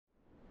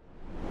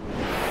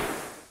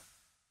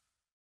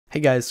Hey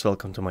guys,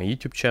 welcome to my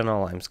YouTube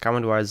channel. I'm Scam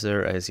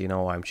Advisor. As you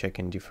know, I'm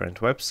checking different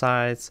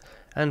websites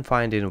and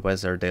finding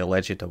whether they're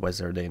legit or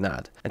whether they're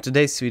not. And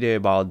today's video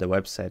about the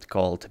website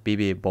called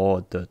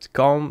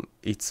Biibiiboo.com.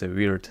 It's a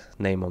weird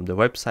name of the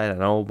website, I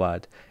know,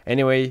 but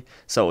anyway,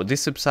 so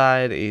this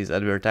website is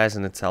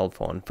advertising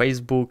itself on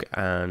Facebook,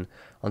 and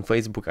on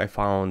Facebook I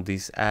found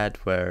this ad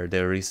where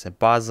there is a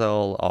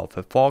puzzle of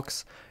a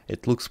fox.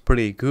 It looks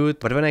pretty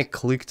good, but when I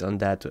clicked on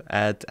that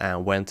ad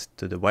and went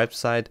to the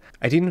website,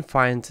 I didn't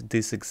find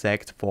this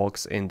exact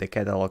fox in the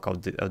catalog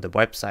of the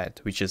website,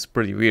 which is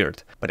pretty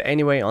weird. But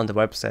anyway, on the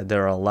website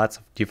there are lots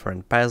of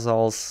different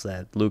puzzles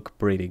that look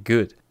pretty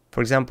good.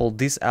 For example,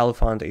 this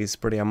elephant is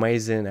pretty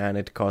amazing and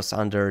it costs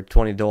under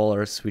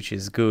 $20, which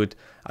is good.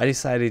 I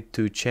decided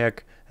to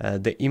check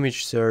the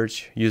image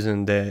search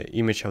using the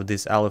image of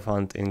this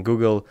elephant in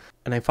Google,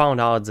 and I found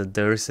out that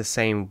there is the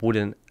same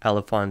wooden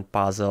elephant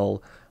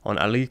puzzle on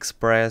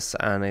AliExpress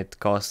and it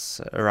costs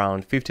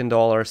around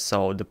 $15,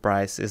 so the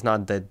price is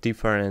not that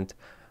different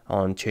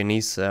on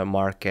Chinese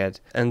market,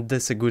 and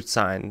that's a good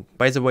sign.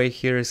 By the way,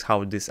 here is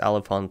how this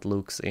elephant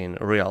looks in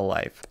real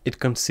life. It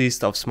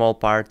consists of small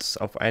parts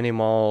of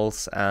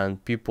animals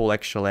and people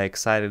actually are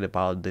excited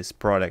about this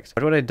product.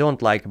 But what I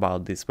don't like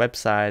about this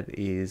website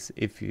is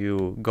if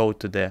you go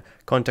to the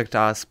contact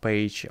us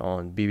page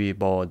on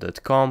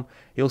Biibiiboo.com,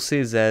 you'll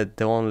see that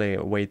the only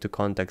way to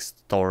contact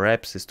store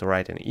reps is to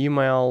write an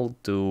email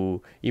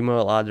to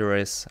email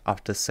address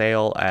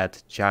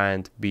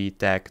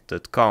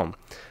aftersale@giantbtech.com.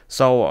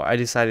 So I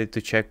decided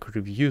to check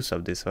reviews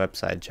of this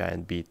website,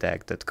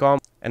 giantbtech.com,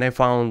 and I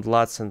found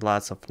lots and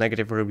lots of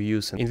negative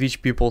reviews in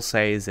which people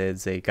say that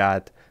they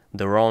got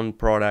the wrong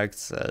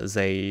products,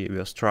 they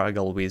will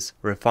struggle with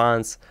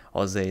refunds,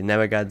 or they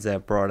never got their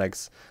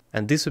products.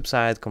 And this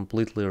website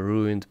completely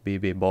ruined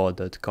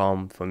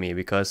Biibiiboo.com for me,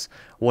 because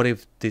what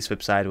if this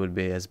website would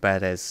be as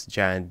bad as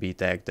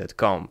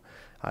giantbtech.com?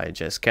 I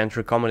just can't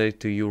recommend it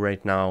to you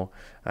right now.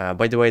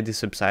 By the way,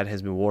 this website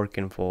has been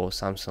working for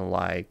something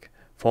like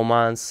 4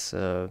 months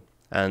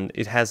and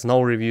it has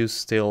no reviews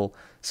still,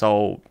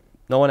 so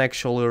no one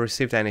actually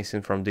received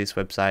anything from this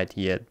website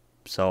yet.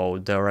 So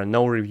there are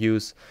no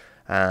reviews,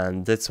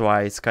 and that's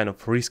why it's kind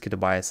of risky to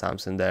buy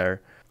something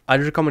there.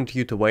 I'd recommend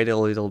you to wait a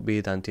little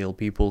bit until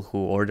people who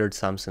ordered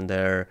something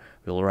there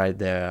will write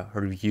their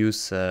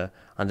reviews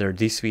under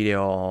this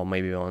video or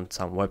maybe on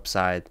some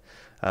website.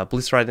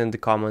 Please write in the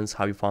comments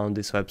how you found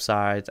this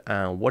website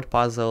and what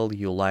puzzle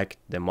you liked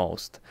the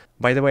most.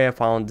 By the way, I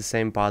found the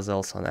same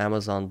puzzles on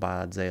Amazon,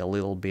 but they're a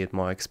little bit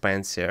more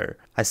expensive.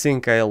 I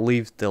think I'll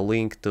leave the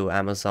link to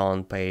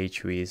Amazon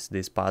page with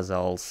these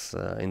puzzles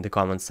in the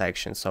comment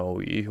section,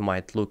 so you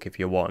might look if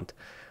you want.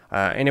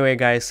 Anyway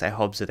guys, I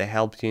hope that I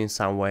helped you in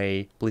some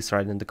way. Please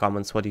write in the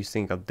comments what you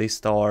think of this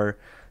store.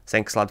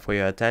 Thanks a lot for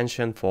your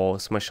attention, for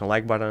smashing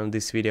like button on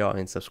this video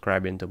and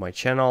subscribing to my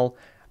channel,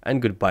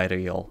 and goodbye to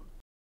you all.